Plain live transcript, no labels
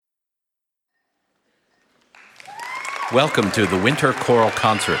Welcome to the Winter Choral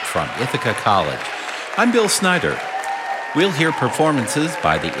Concert from Ithaca College. I'm Bill Snyder. We'll hear performances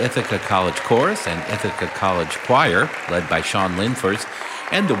by the Ithaca College Chorus and Ithaca College Choir, led by Sean Linfors,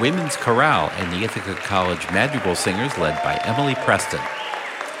 and the Women's Chorale and the Ithaca College Madrigal Singers, led by Emily Preston.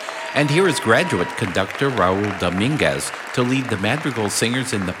 And here is graduate conductor Raul Dominguez to lead the Madrigal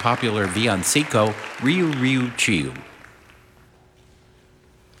Singers in the popular villancico Riu Riu Chiu.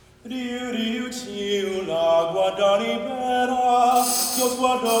 Riu riu ciu, l'acqua da libera, io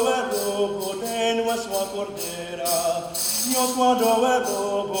sguardo e robo tenue sua cordera, io sguardo e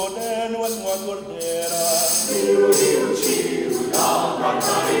robo tenue sua cordera. Riu riu ciu, l'acqua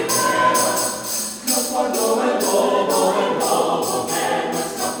da libera, io sguardo e robo tenue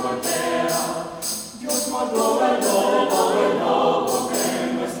sua cordera, io sguardo e robo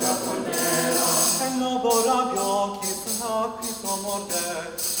tenue sua cordera. E lobo rabbio chi sa qui morde,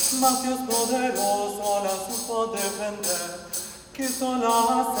 mas Dios poderoso la supo defender, quiso la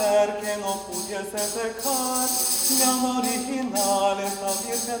hacer que no pudiese pecar, mi amor original esta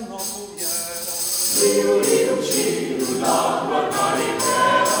virgen no tuviera. Riu, riu, ciu, l'acqua da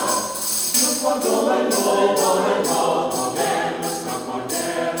libera, Dios guardó el lobo de nuestra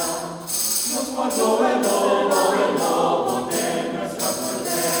cordera, Dios guardó el lobo de nuestra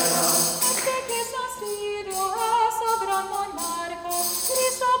cordera. Este que es nacido es soberano monarca,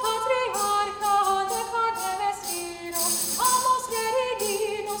 Cristo patriarca de carne vestido, amos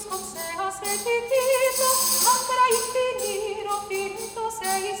queridos, consejos de chiquito, para infinito, finito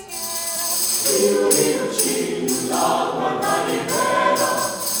se hiciera. Riu, riu, ciu, l'acqua da libera,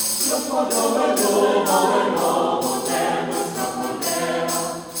 Dios guardó el lobo de nuestra cordera,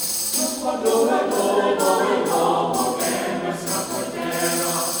 Dios guardó el lobo de nuestra cordera.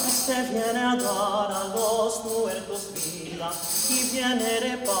 Este viene a dar a los muertos vida y viene a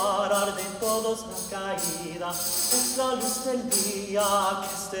reparar de todos la caída. Es la luz del día que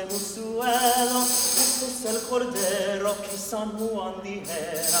este musuelo, este es el cordero que San Juan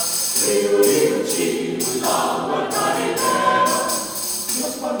dijera. Riu, riu, ciu, l'acqua da libera,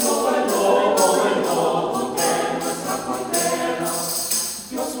 Dios guardó el lobo de nuestra cordera,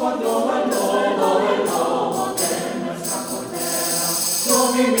 Dios guardó el lobo de nuestra cordera. Yo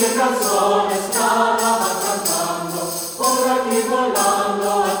vi mi razón estaba cantando, por aquí volando,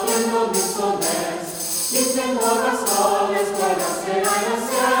 haciendo mis sones, diciendo razones, gloria será en el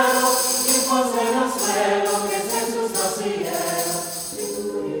cielo, y paz en el suelo, que Jesús naciera. Riu,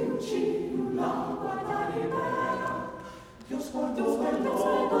 riu, ciu, l'acqua da libera, Dios guardó el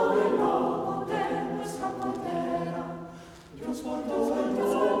lobo de nuestra cordera, Dios guardó el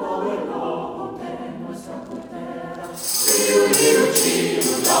lobo de nuestra cordera. Riu, riu, ciu,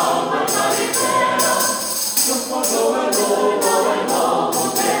 l'acqua da libera, Dios guardó el lobo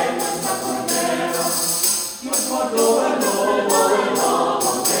de nuestra cordera, Dios guardó el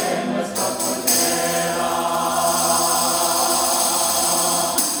lobo de nuestra cordera.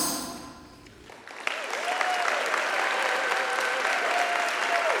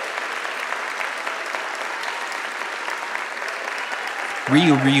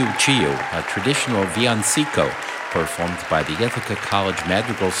 Riu Riu Chiu, a traditional villancico performed by the Ithaca College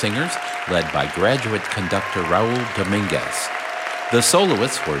Madrigal Singers, led by graduate conductor Raul Dominguez. The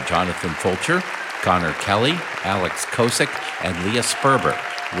soloists were Jonathan Fulcher, Connor Kelly, Alex Kosick, and Leah Sperber,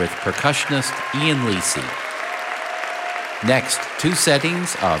 with percussionist Ian Lisi. Next, two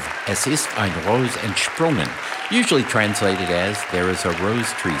settings of Es ist ein Rose entsprungen, usually translated as There is a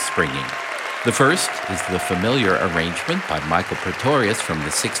rose tree springing. The first is the familiar arrangement by Michael Pretorius from the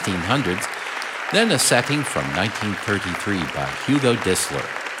 1600s, then a setting from 1933 by Hugo Dissler.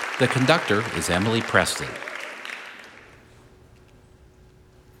 The conductor is Emily Preston.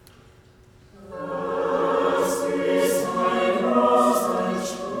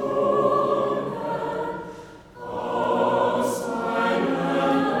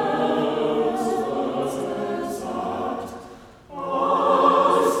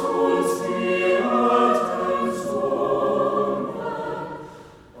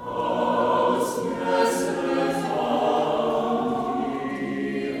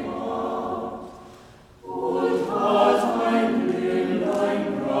 Oh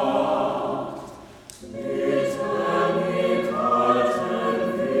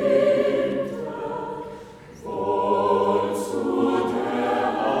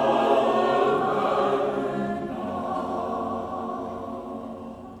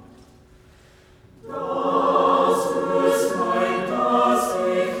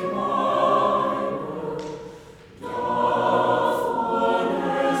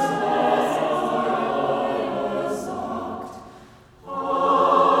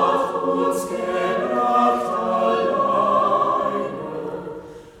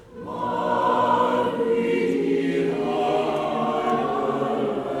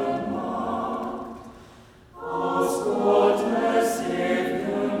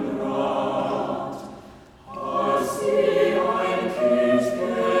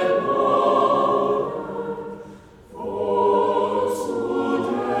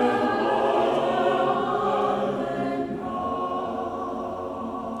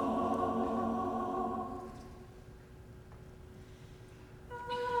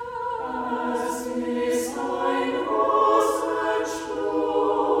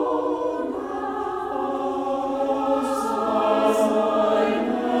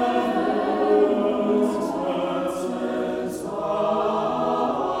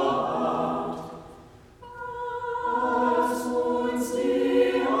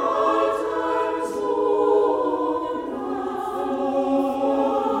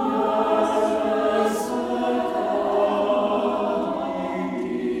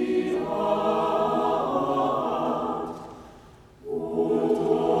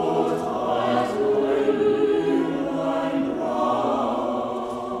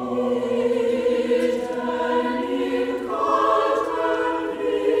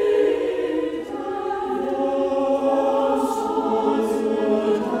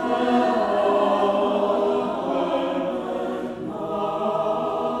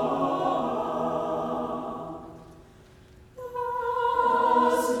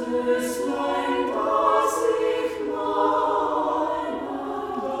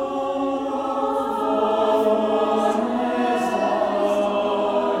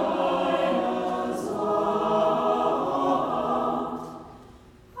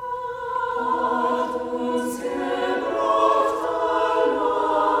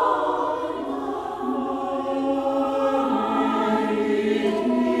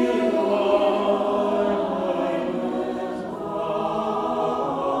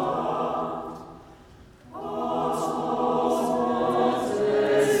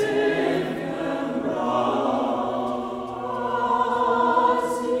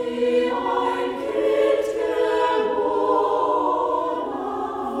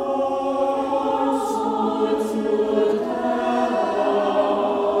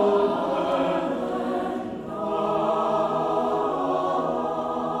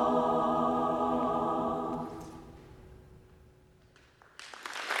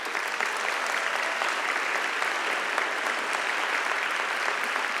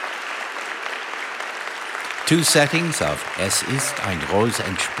Two settings of Es ist ein Rose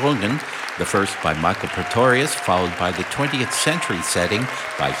entsprungen, the first by Michael Pretorius, followed by the 20th century setting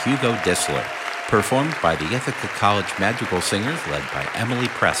by Hugo Dissler, performed by the Ithaca College Madrigal Singers led by Emily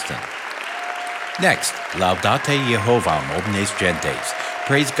Preston. Next, Laudate Jehovah omnes gentes,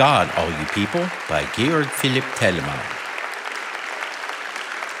 Praise God, all you people, by Georg Philipp Telemann.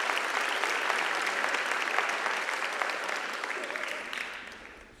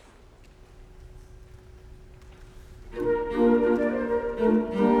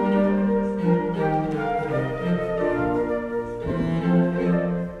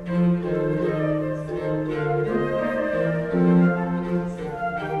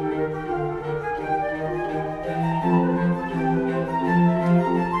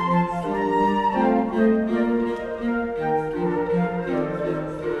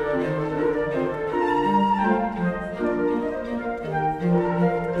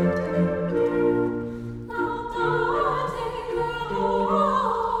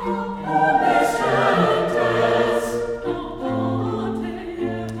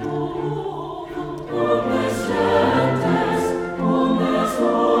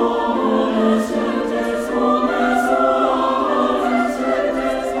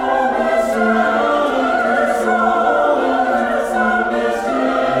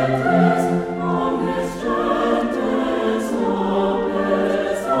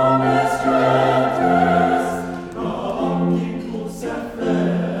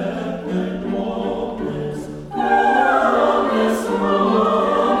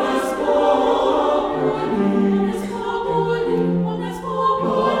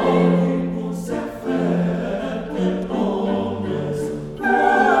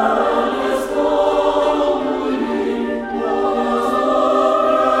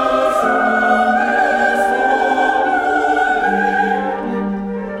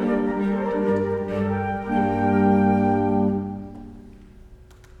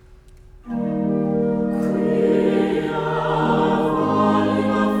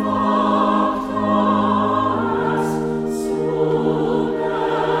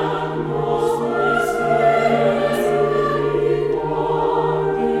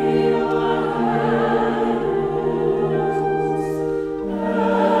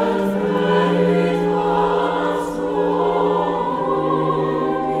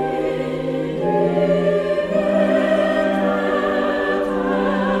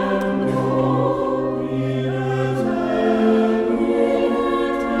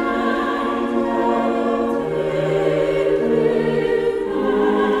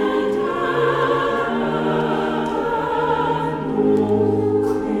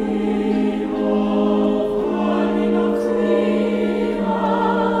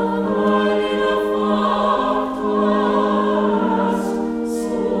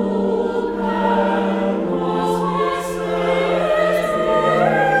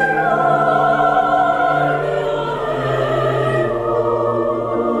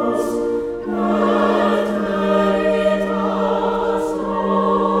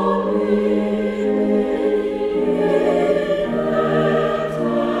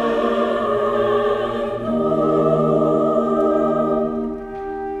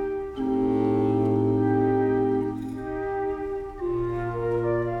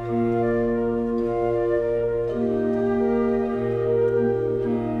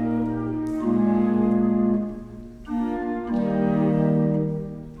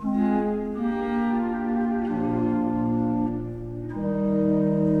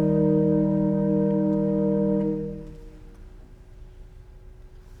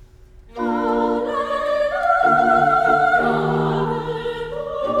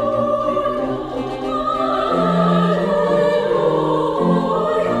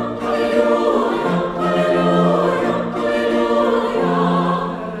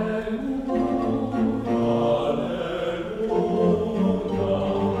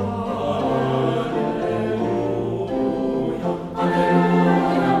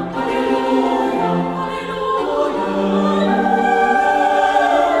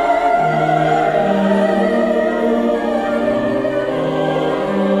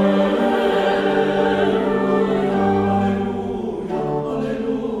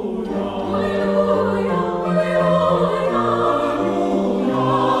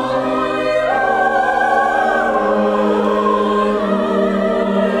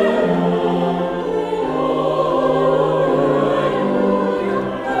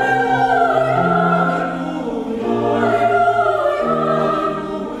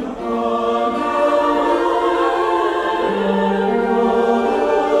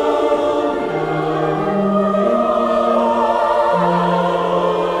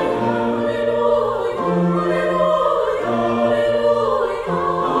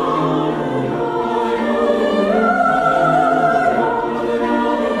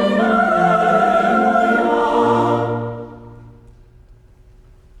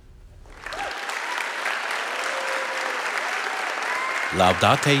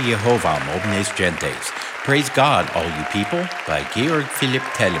 Laudate Jehovam omnes gentes. Praise God, all you people, by Georg Philipp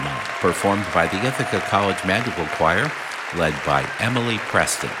Telemann, performed by the Ithaca College Madrigal Choir, led by Emily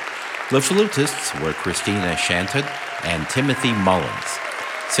Preston. The flutists were Christina Shantud and Timothy Mullins.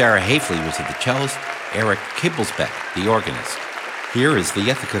 Sarah Hafley was the cellist, Eric Kibblesbeck, the organist. Here is the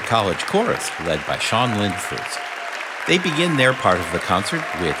Ithaca College Chorus, led by Sean Linfors. They begin their part of the concert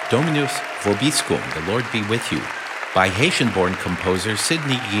with Dominus Vobiscum, The Lord Be With You, by Haitian-born composer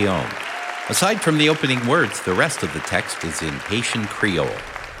Sidney Guillaume. Aside from the opening words, the rest of the text is in Haitian Creole.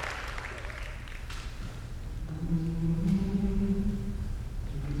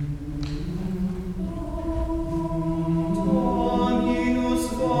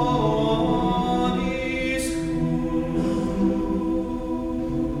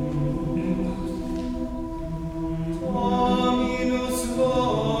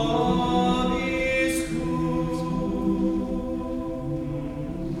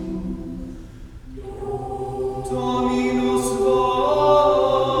 Dominus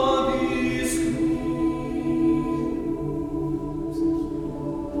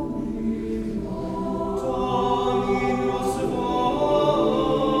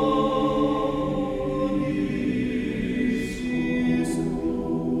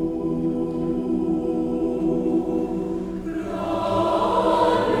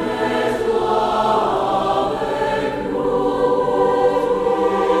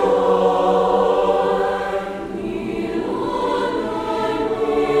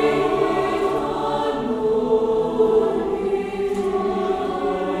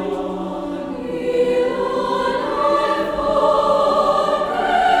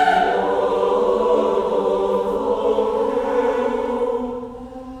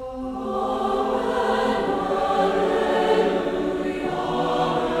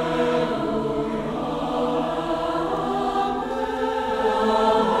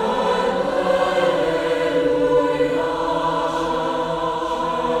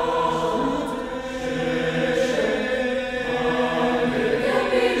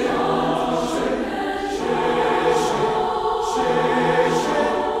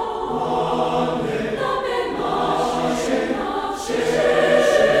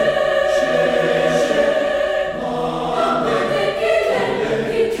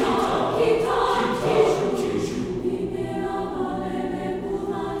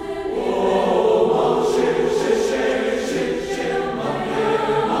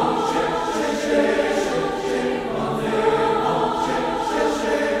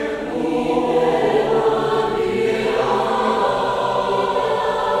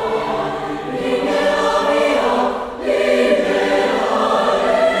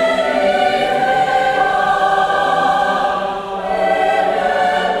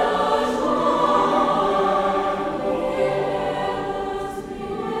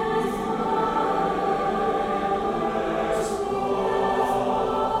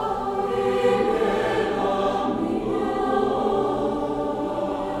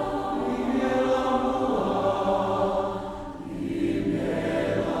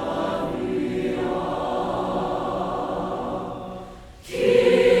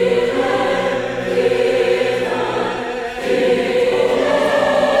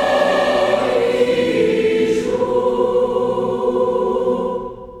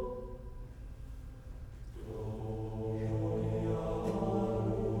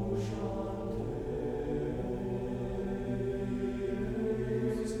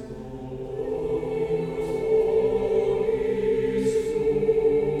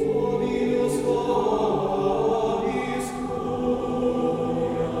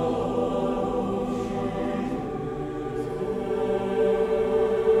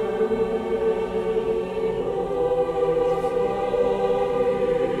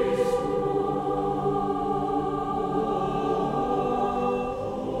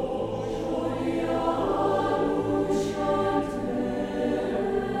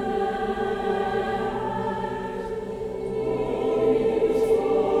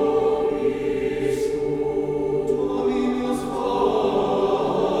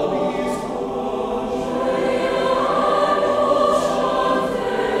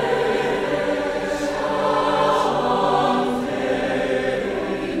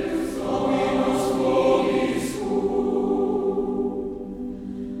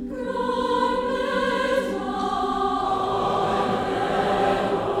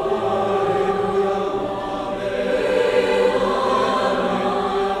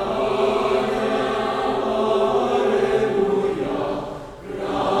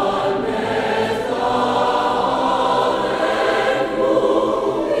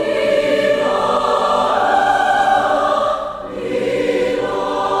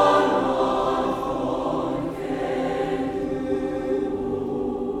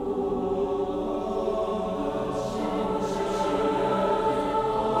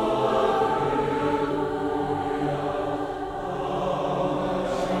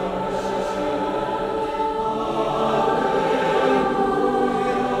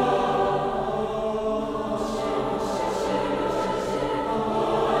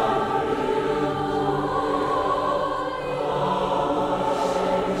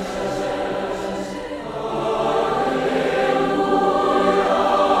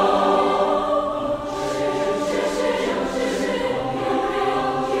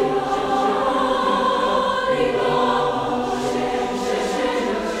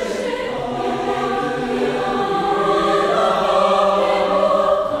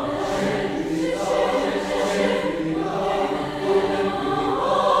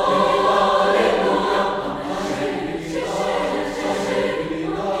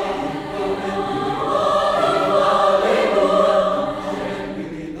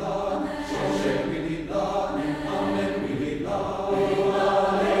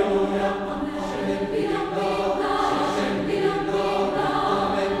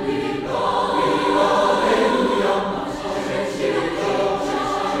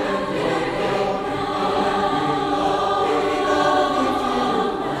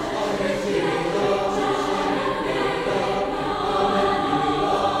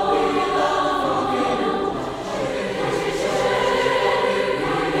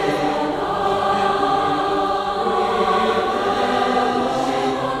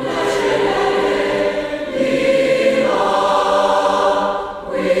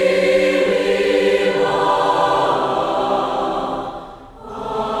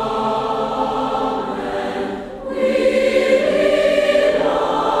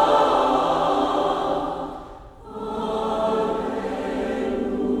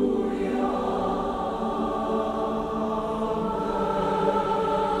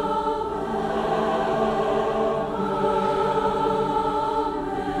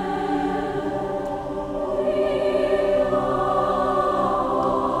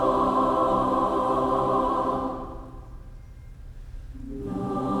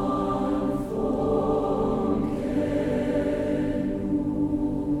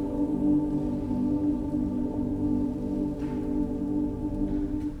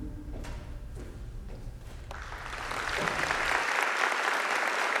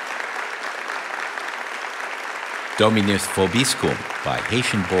Dominus Vobiscum by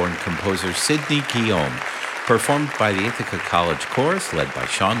Haitian-born composer Sidney Guillaume, performed by the Ithaca College Chorus led by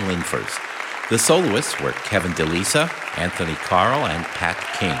Sean Linfors. The soloists were Kevin DeLisa, Anthony Carl, and Pat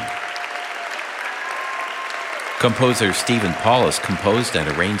King. Composer Stephen Paulus composed and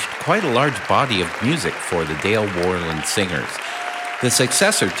arranged quite a large body of music for the Dale Worland Singers. The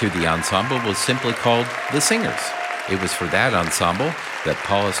successor to the ensemble was simply called The Singers. It was for that ensemble that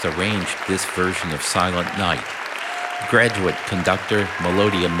Paulus arranged this version of Silent Night. Graduate conductor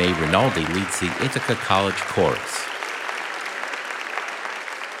Melodia May Rinaldi leads the Ithaca College Chorus.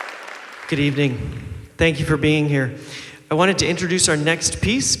 Good evening. Thank you for being here. I wanted to introduce our next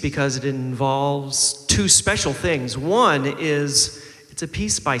piece because it involves two special things. One is it's a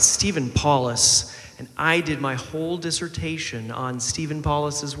piece by Stephen Paulus, and I did my whole dissertation on Stephen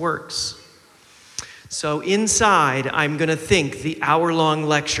Paulus's works. So inside, I'm going to think the hour-long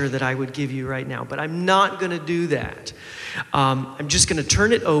lecture that I would give you right now, but I'm not going to do that. I'm just going to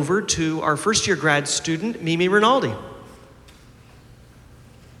turn it over to our first-year grad student, Mimi Rinaldi.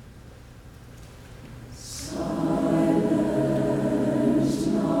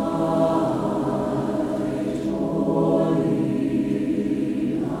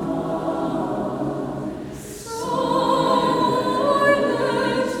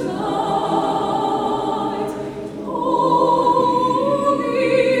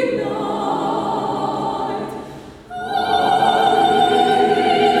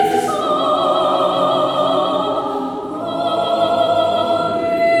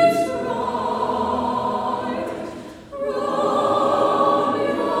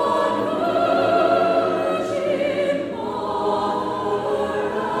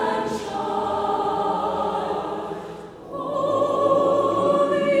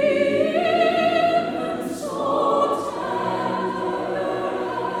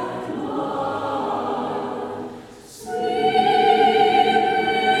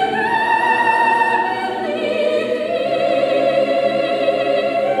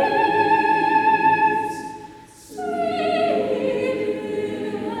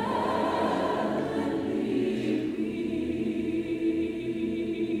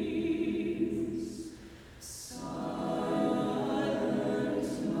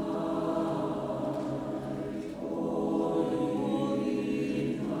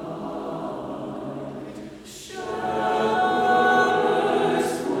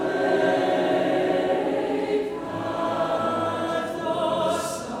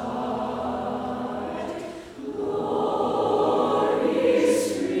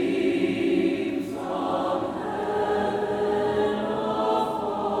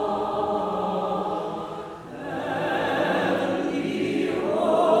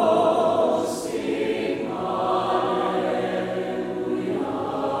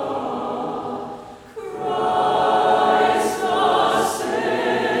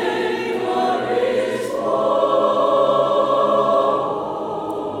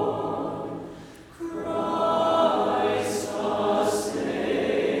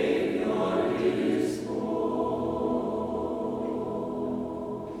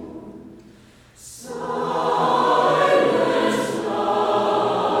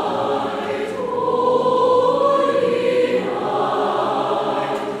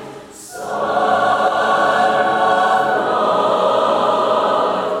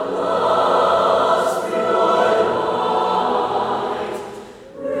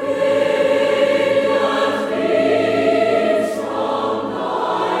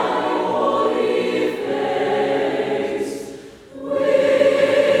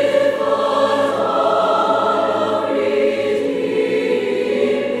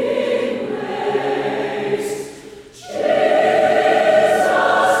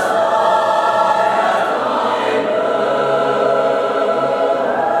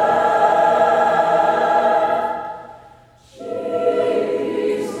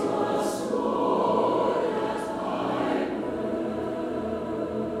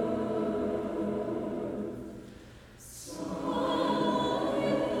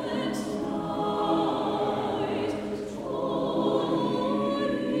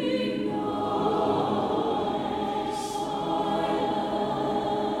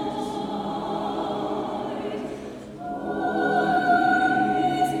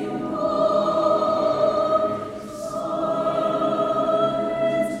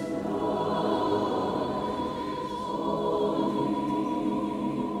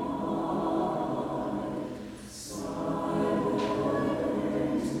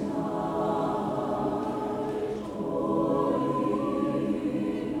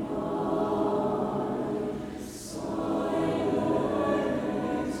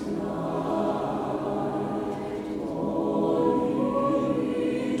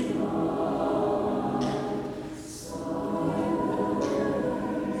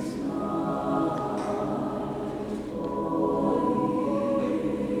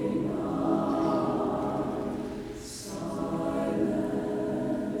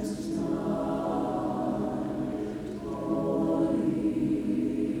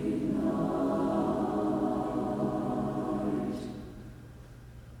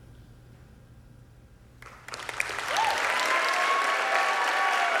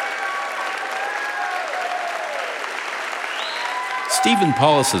 Stephen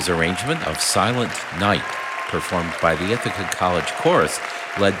Paulus's arrangement of Silent Night, performed by the Ithaca College Chorus,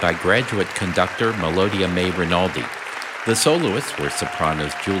 led by graduate conductor Melodia May Rinaldi. The soloists were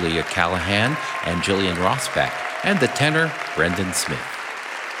sopranos Julia Callahan and Gillian Rosbach, and the tenor Brendan Smith.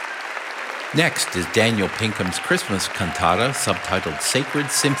 Next is Daniel Pinkham's Christmas cantata subtitled Sacred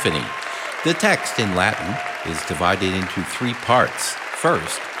Symphony. The text in Latin is divided into 3 parts.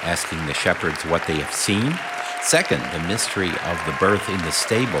 First, asking the shepherds what they have seen. Second, the mystery of the birth in the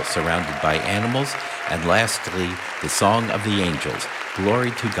stable surrounded by animals. And lastly, the song of the angels, Glory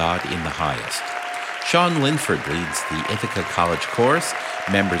to God in the highest. Sean Linford leads the Ithaca College Chorus,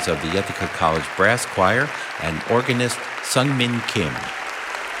 members of the Ithaca College Brass Choir, and organist Sungmin Kim.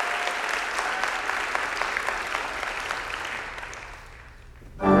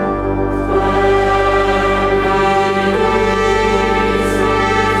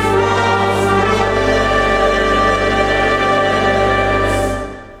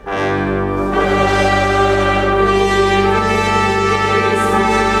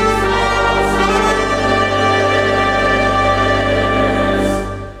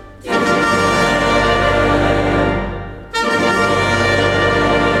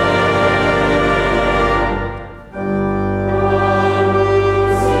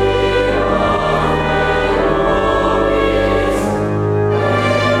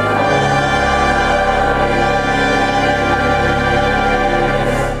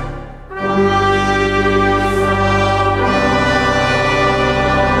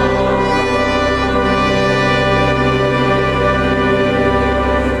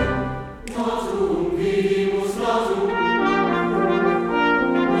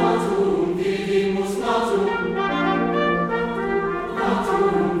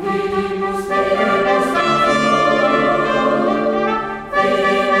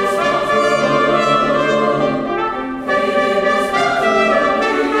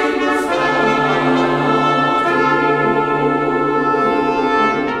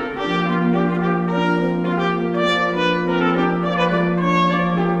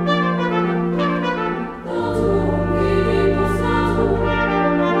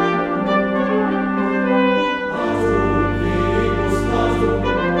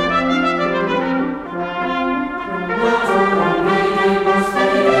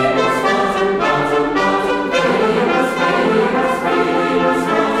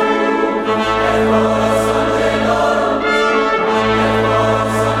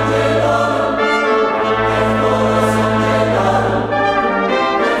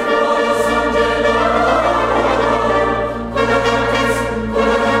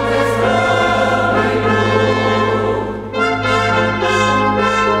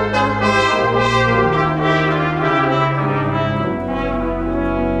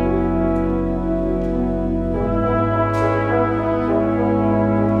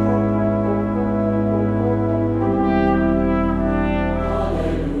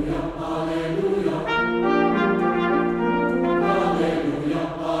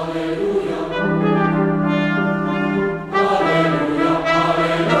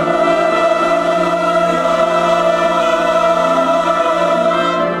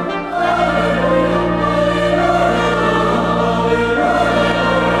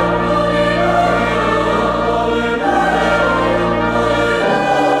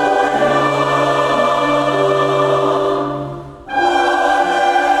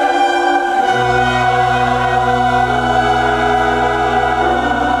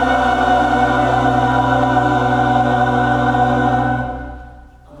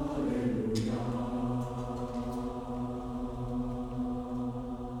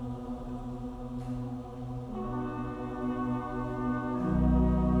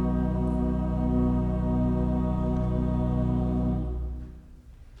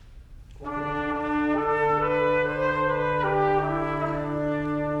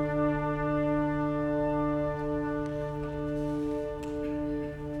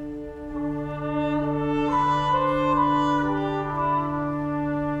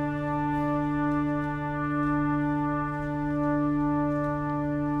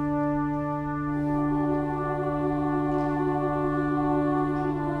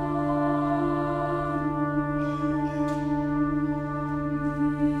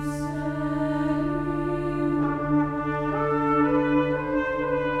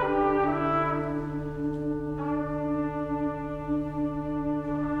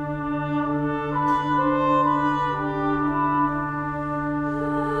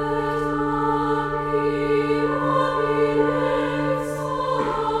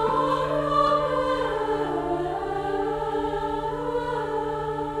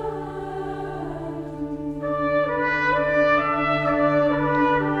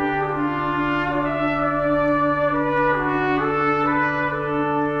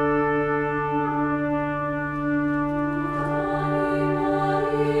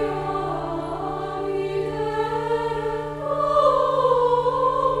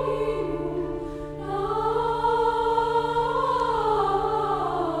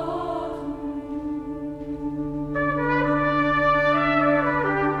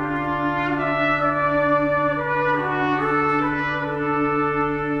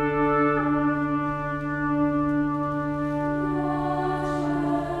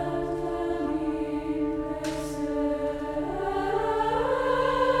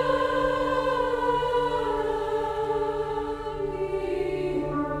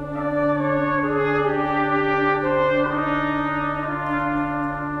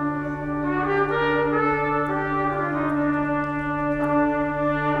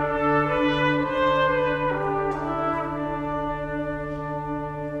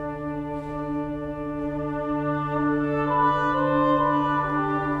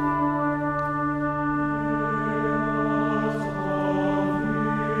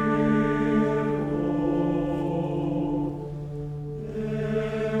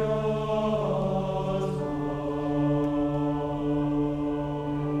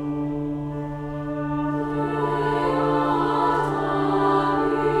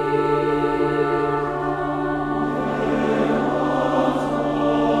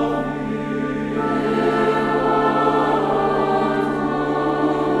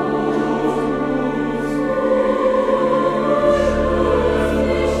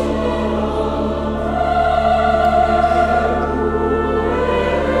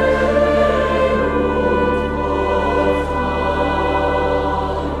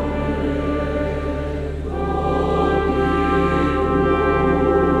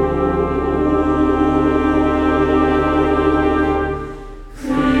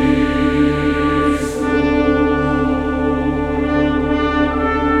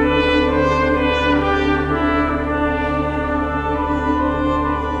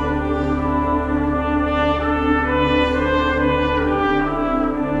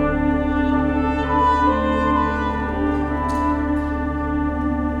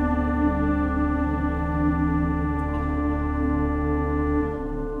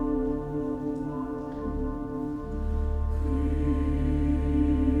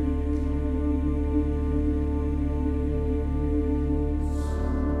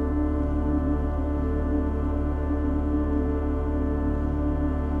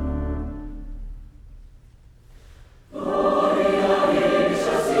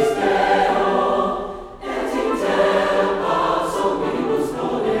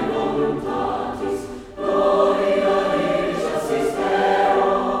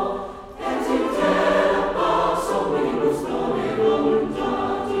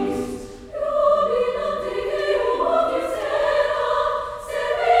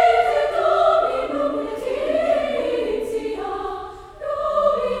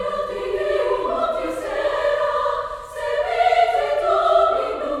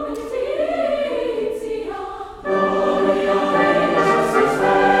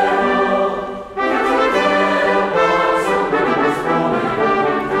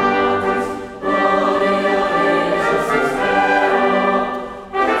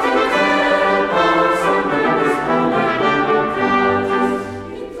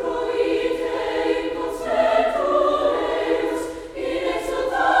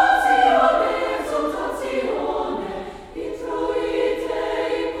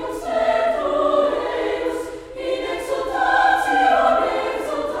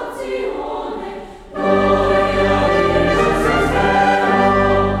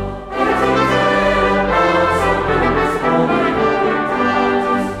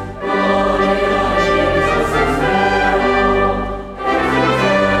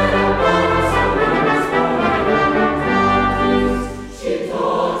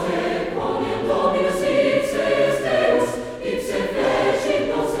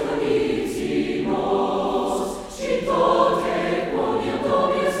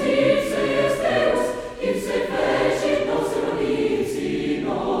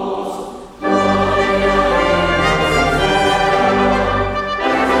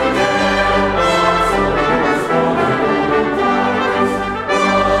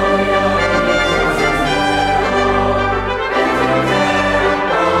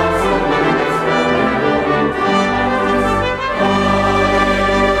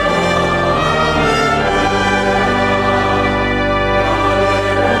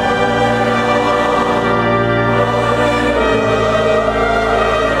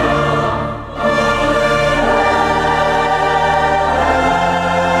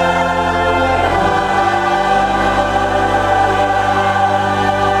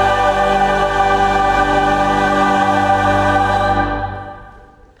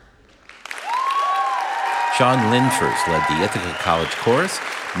 Linfers led the Ithaca College Chorus,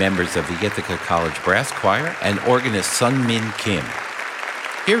 members of the Ithaca College Brass Choir, and organist Sun Min Kim.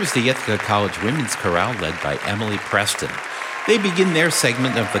 Here is the Ithaca College Women's Chorale led by Emily Preston. They begin their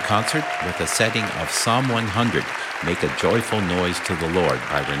segment of the concert with a setting of Psalm 100, Make a Joyful Noise to the Lord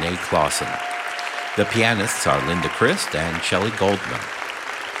by Renee Clausen. The pianists are Linda Christ and Shelley Goldman.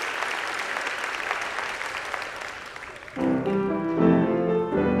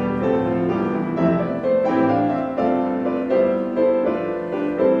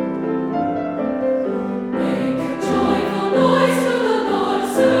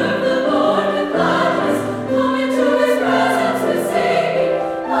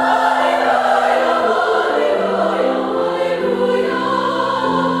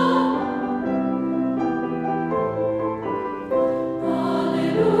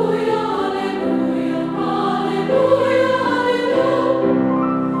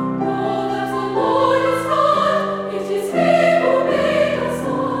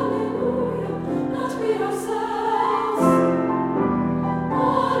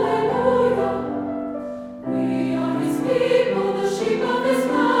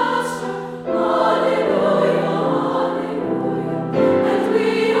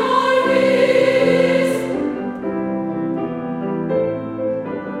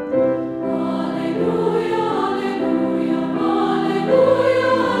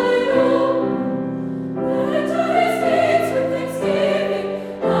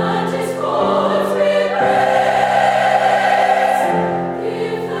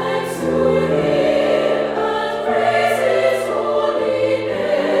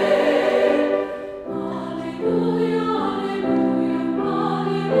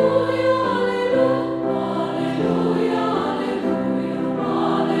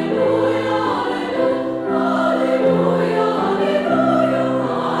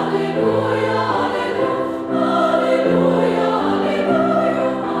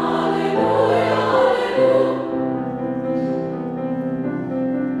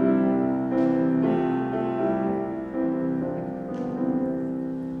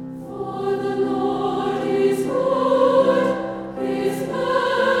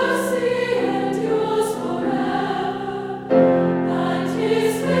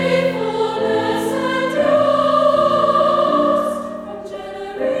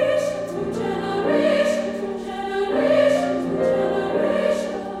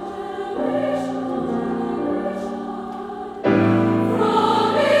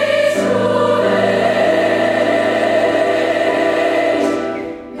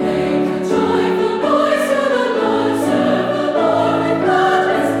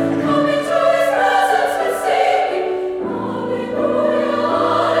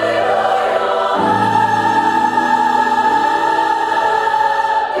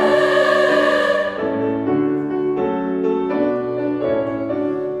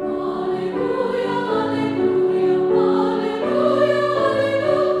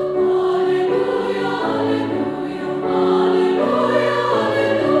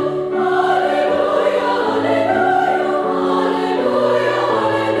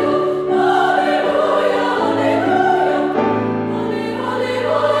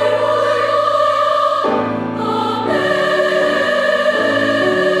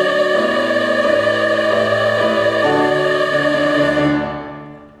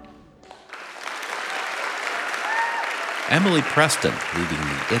 Emily Preston leading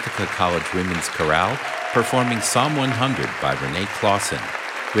the Ithaca College Women's Chorale, performing Psalm 100 by Renee Clausen,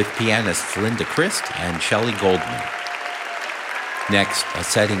 with pianists Linda Christ and Shelley Goldman. Next, a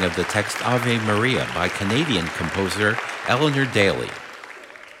setting of the text Ave Maria by Canadian composer Eleanor Daly. Maria,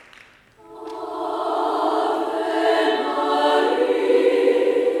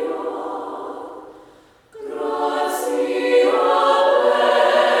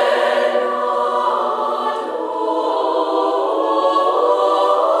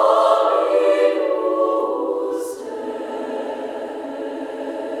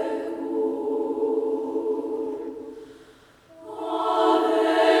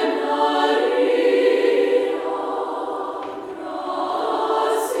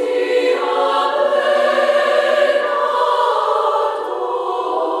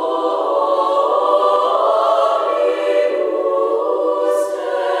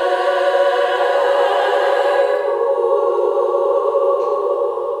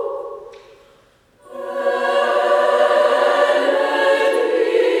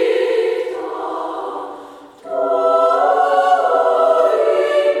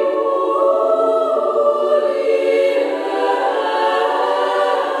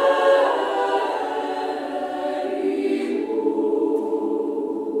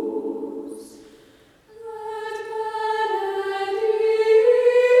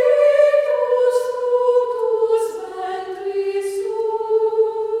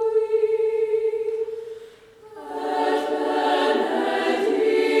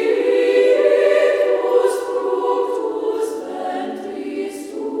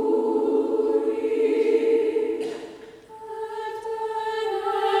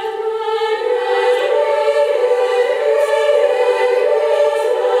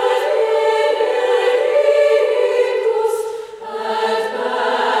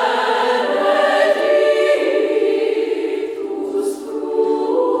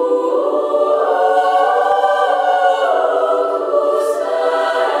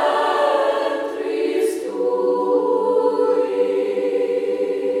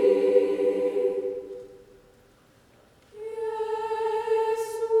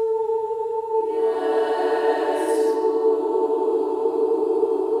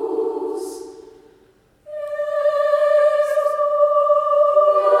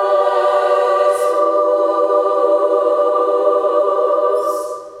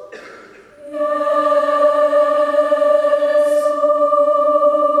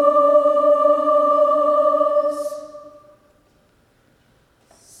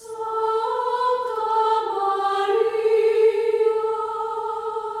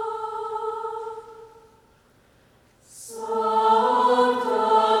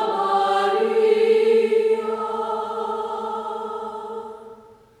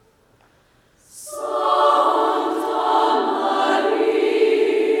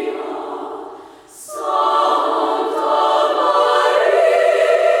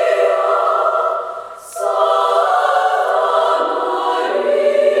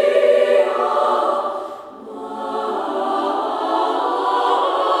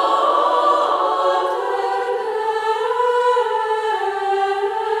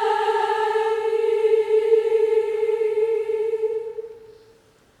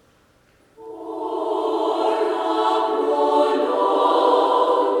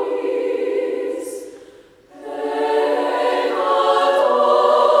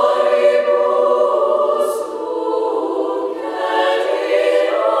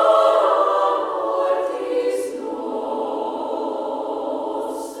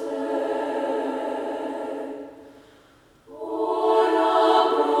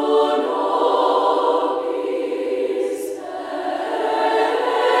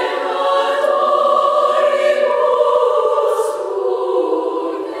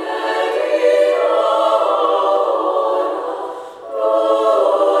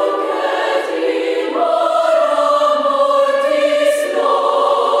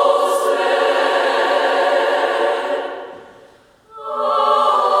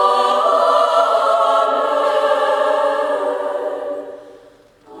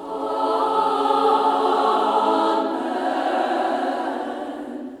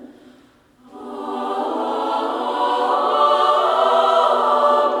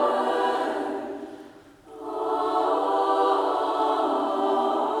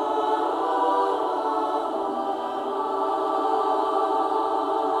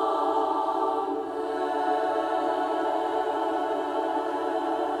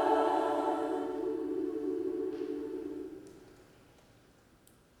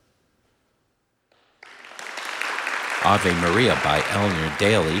 Ave Maria by Eleanor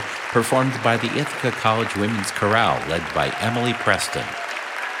Daly, performed by the Ithaca College Women's Chorale, led by Emily Preston.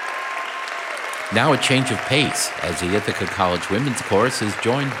 Now a change of pace, as the Ithaca College Women's Chorus is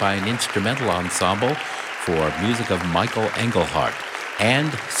joined by an instrumental ensemble for music of Michael Engelhardt,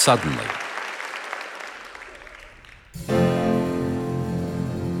 and Suddenly.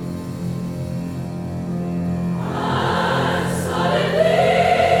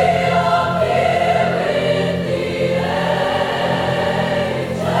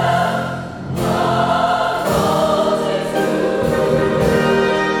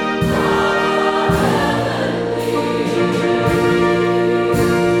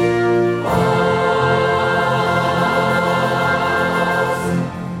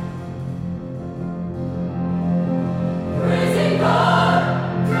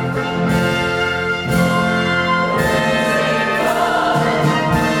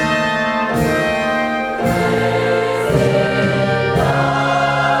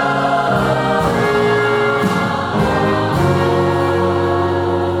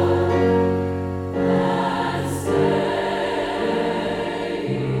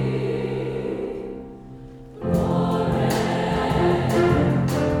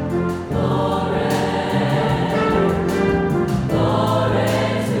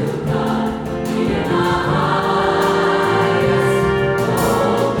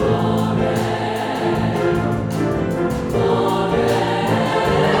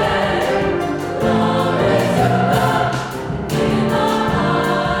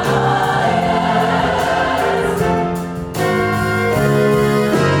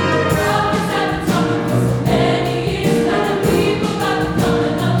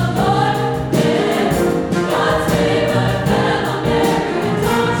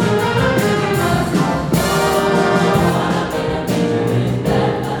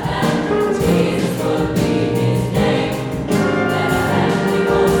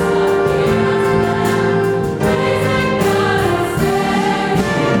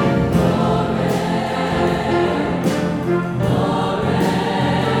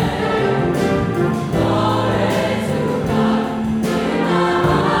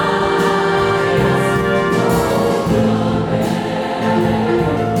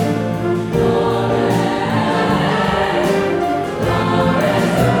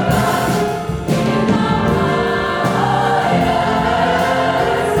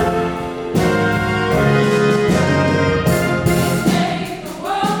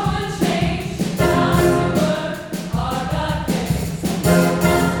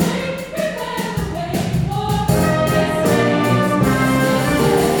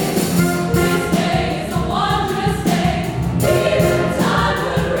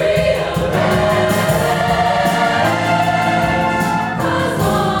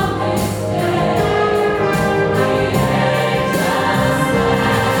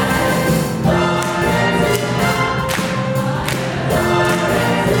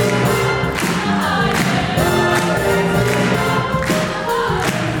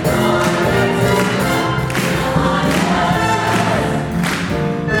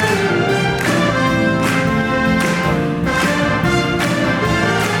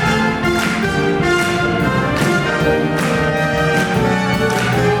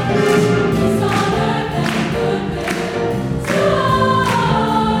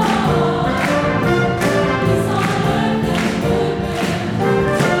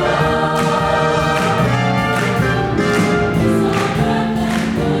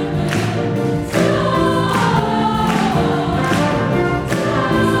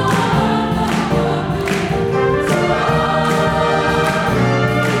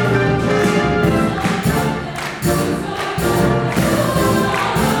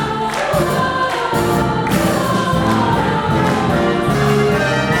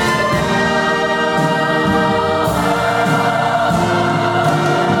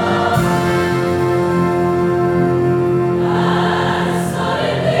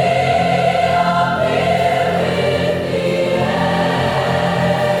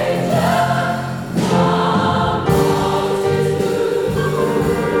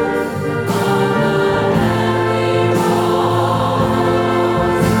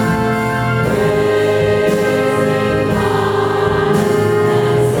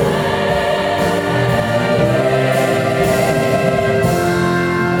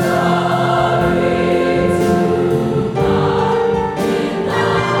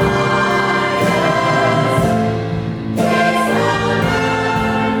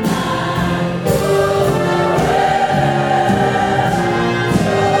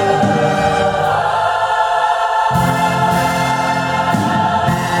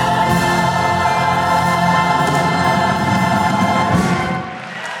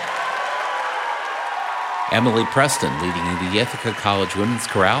 Emily Preston leading the Ithaca College Women's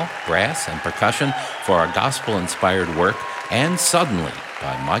Chorale, brass, and percussion for our gospel-inspired work, and Suddenly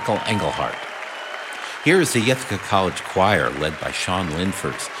by Michael Engelhardt. Here is the Ithaca College Choir led by Sean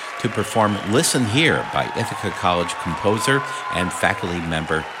Linfors to perform Listen Here by Ithaca College composer and faculty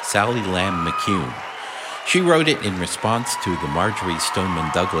member Sally Lamb McCune. She wrote it in response to the Marjorie Stoneman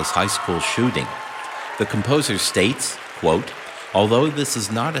Douglas High School shooting. The composer states, quote, "Although this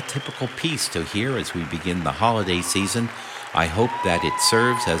is not a typical piece to hear as we begin the holiday season, I hope that it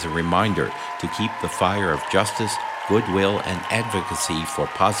serves as a reminder to keep the fire of justice, goodwill, and advocacy for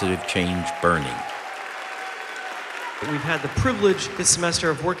positive change burning." We've had the privilege this semester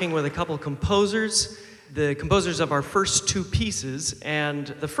of working with a couple of composers, the composers of our first two pieces,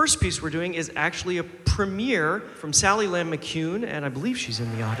 and the first piece we're doing is actually a premiere from Sally Lamb McCune, and I believe she's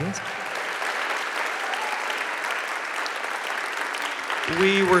in the audience.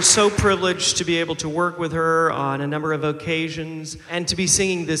 We were so privileged to be able to work with her on a number of occasions and to be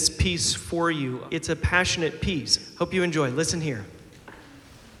singing this piece for you. It's a passionate piece. Hope you enjoy. Listen here.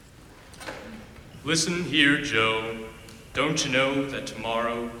 Listen here, Joe. Don't you know that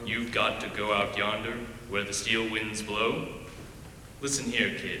tomorrow you've got to go out yonder where the steel winds blow? Listen here,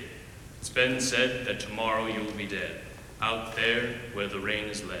 kid. It's been said that tomorrow you'll be dead, out there where the rain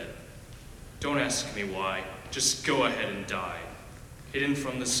is lead. Don't ask me why, just go ahead and die. Hidden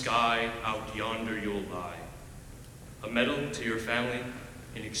from the sky, out yonder you'll lie. A medal to your family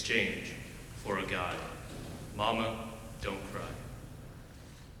in exchange for a guy. Mama, don't cry.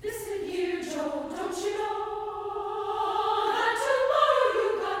 Listen here, Joe, don't you know that tomorrow you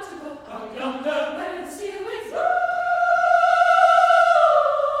got to go out yonder where the steel winds blow?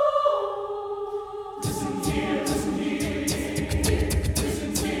 Listen here, listen here,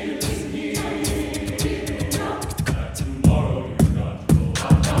 listen here, listen here. That tomorrow you got to go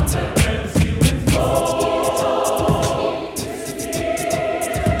out yonder where the steel winds blow. Listen here,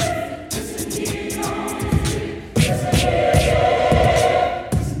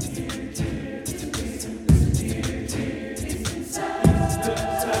 listen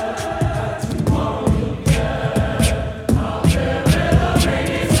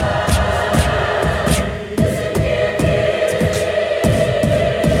here,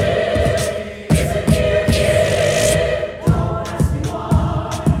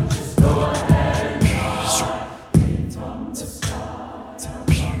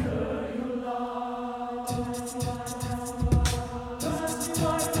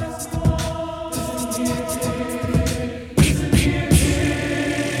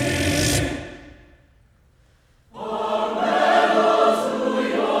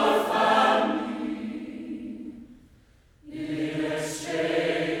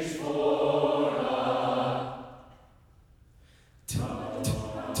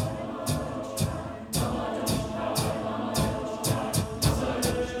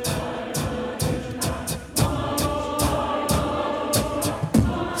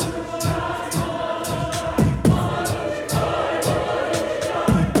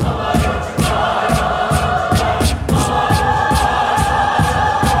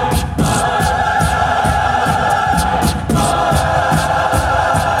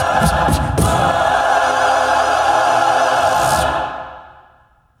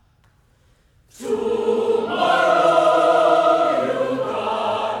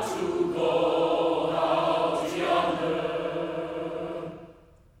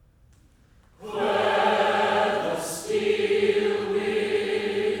 here.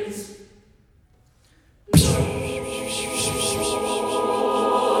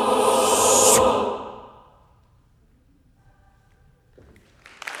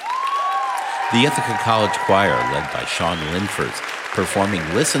 The Ithaca College Choir, led by Sean Linfors, performing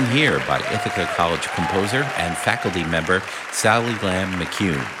Listen Here by Ithaca College composer and faculty member Sally Lamb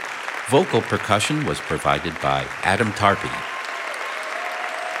McCune. Vocal percussion was provided by Adam Tarpey.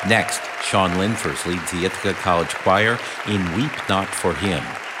 Next, Sean Linfors leads the Ithaca College Choir in Weep Not for Him.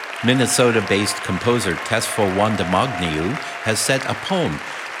 Minnesota-based composer Tesfo Wandamagniu has set a poem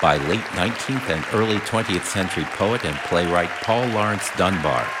by late 19th and early 20th century poet and playwright Paul Laurence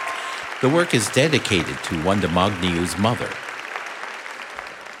Dunbar. The work is dedicated to Wandamagniu's mother.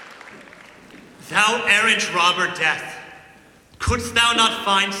 Thou errant robber Death, couldst thou not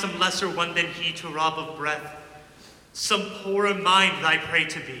find some lesser one than he to rob of breath? Some poorer mind thy prey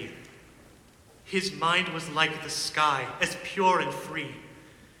to be. His mind was like the sky, as pure and free.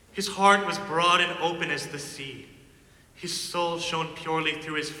 His heart was broad and open as the sea. His soul shone purely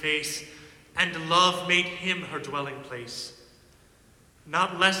through his face, and love made him her dwelling place.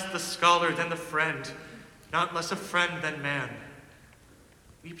 Not less the scholar than the friend, not less a friend than man.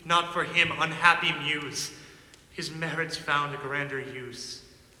 Weep not for him, unhappy muse. his merits found a grander use,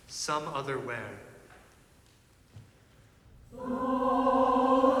 some other where.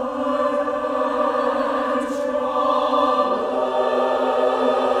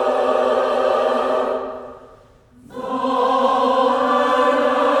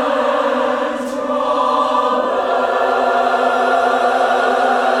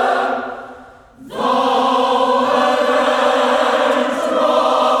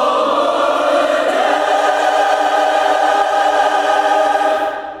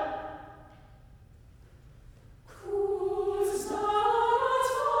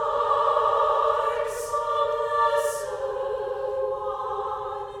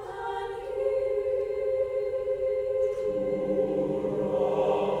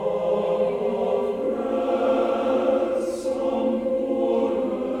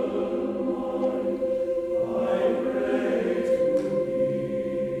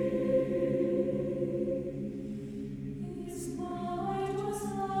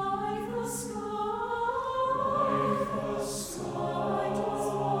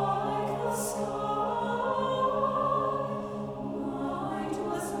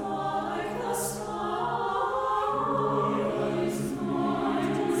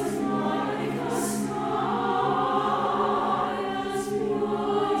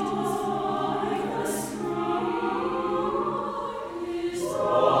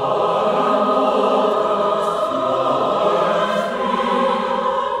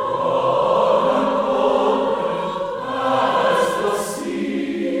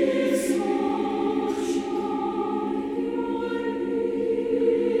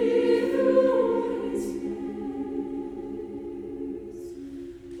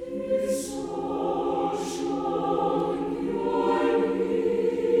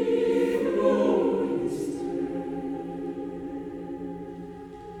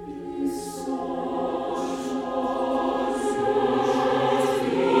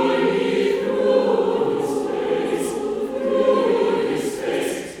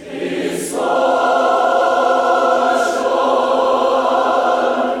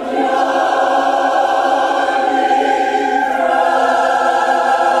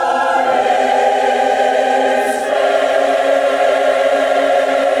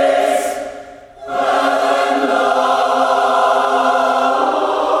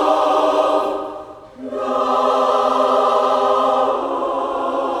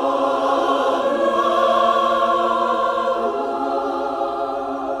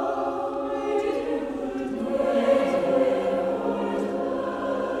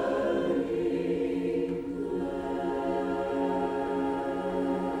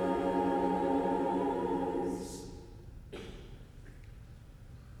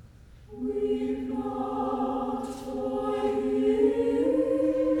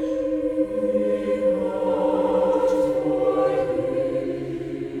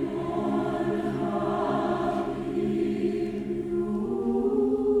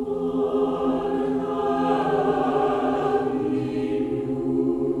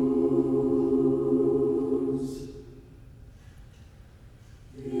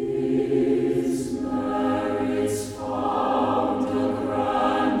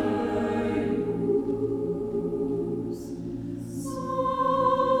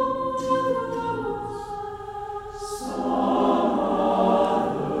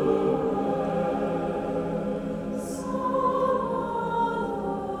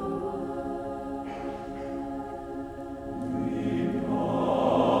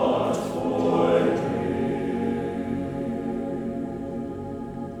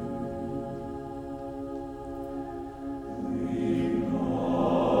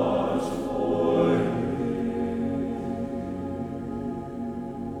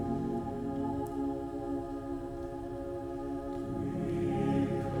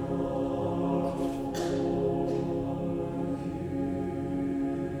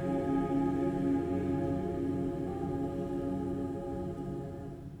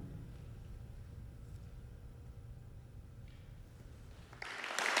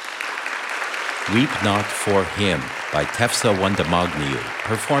 Weep Not for Him by Tefsa Wandamagniu,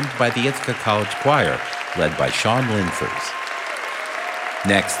 performed by the Ithaca College Choir, led by Sean Linfors.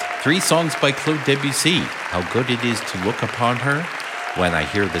 Next, 3 songs by Claude Debussy, How Good It Is to Look Upon Her, When I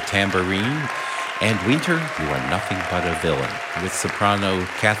Hear the Tambourine, and Winter, You Are Nothing But a Villain, with soprano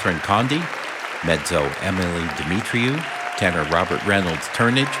Catherine Condi, mezzo Emily Demetriou, tenor Robert Reynolds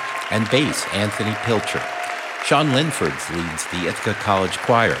Turnage, and bass Anthony Pilcher. Sean Linford leads the Ithaca College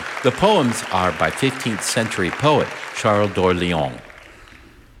Choir. The poems are by 15th century poet Charles d'Orléans.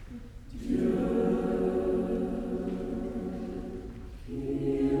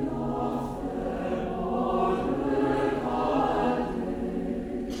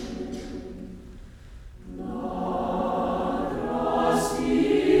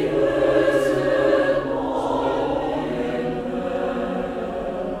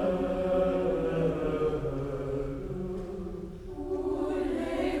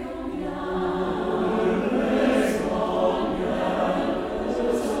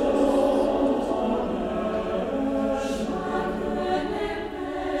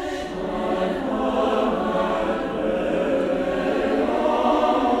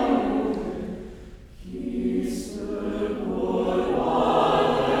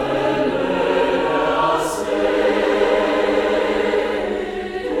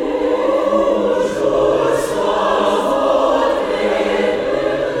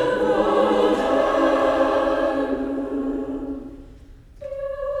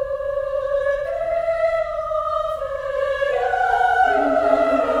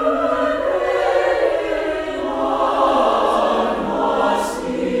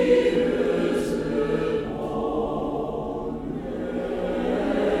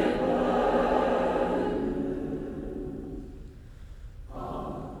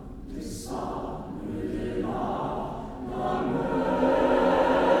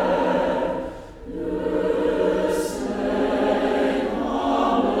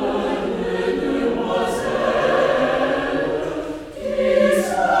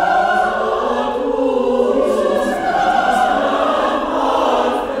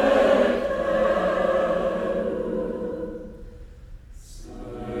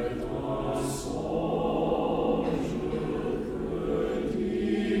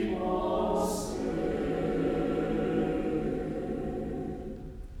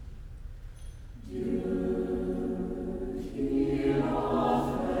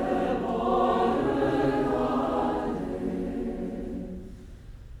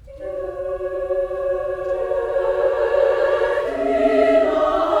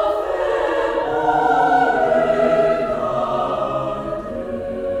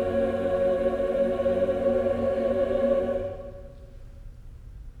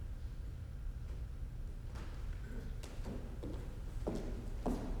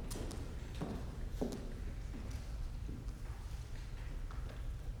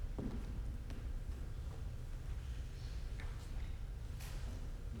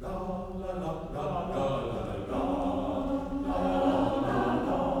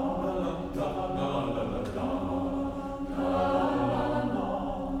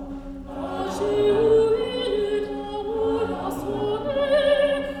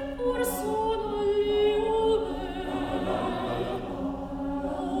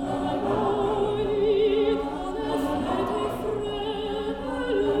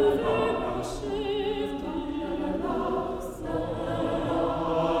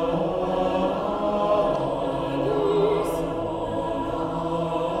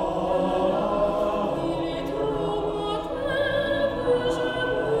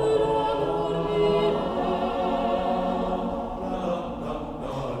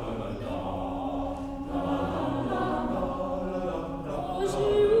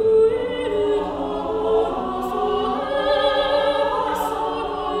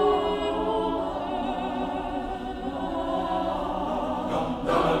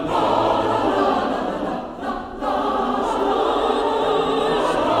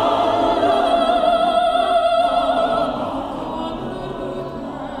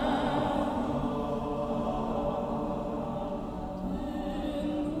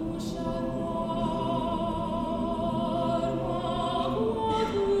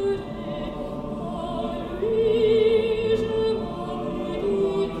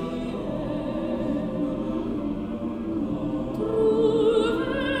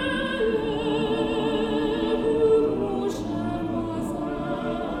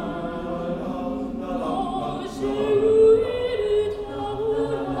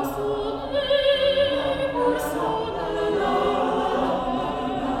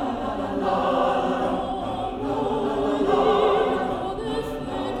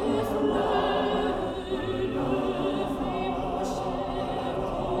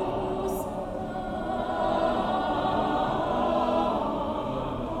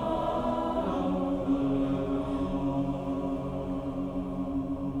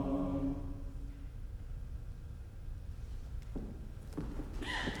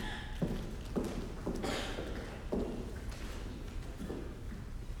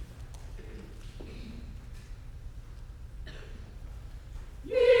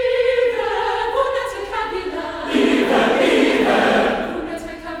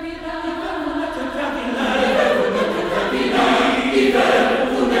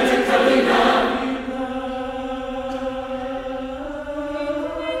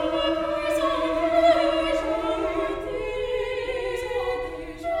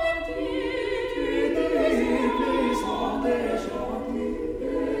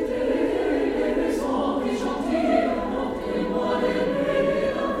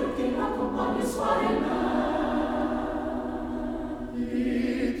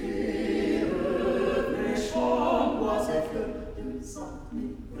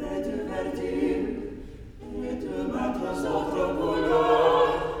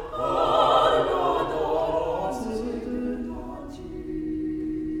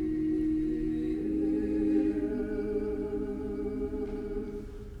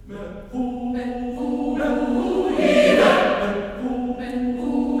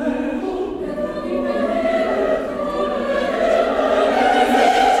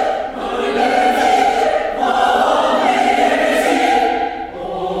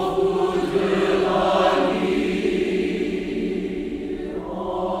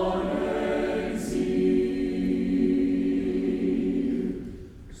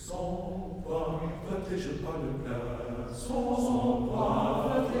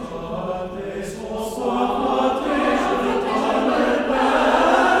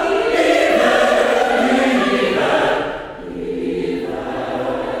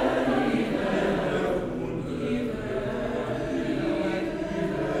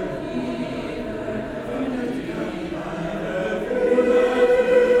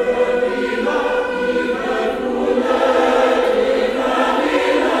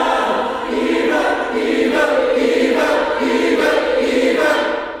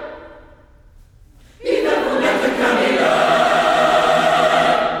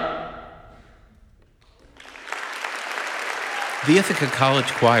 The Ithaca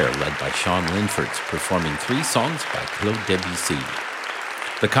College Choir, led by Sean Linfords, performing 3 songs by Claude Debussy.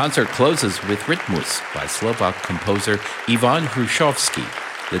 The concert closes with Rytmus by Slovak composer Ivan Hrušovský.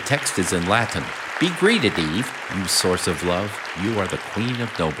 The text is in Latin. Be greeted, Eve, you source of love. You are the queen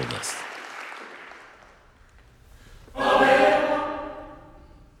of nobleness.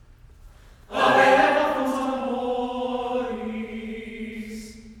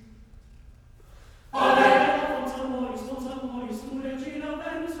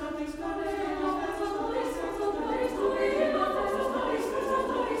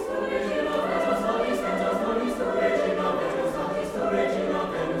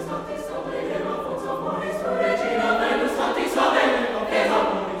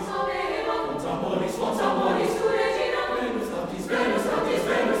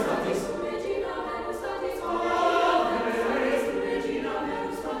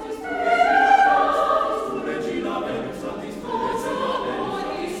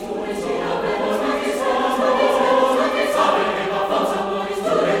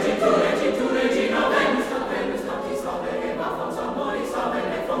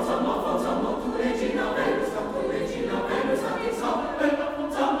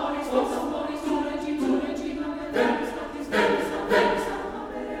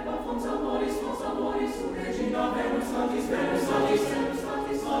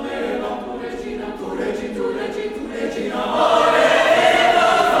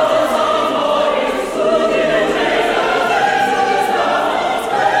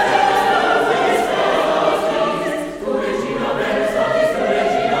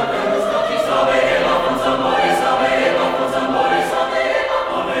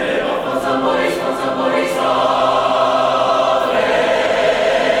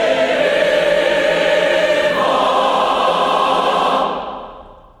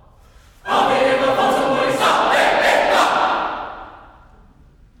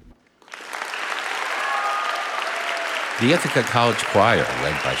 the Ithaca College Choir,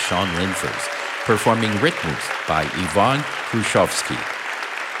 led by Sean Linfors, performing Rytmus by Ivan Khrushchevsky.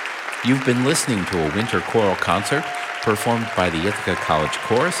 You've been listening to a winter choral concert performed by the Ithaca College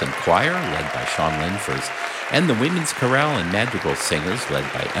Chorus and Choir, led by Sean Linfors, and the Women's Chorale and Madrigal Singers,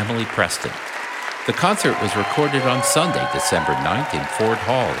 led by Emily Preston. The concert was recorded on Sunday, December 9th in Ford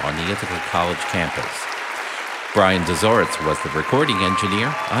Hall on the Ithaca College campus. Brian Dezoritz was the recording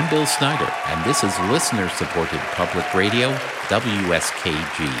engineer. I'm Bill Snyder, and this is listener-supported public radio,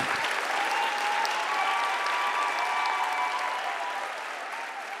 WSKG.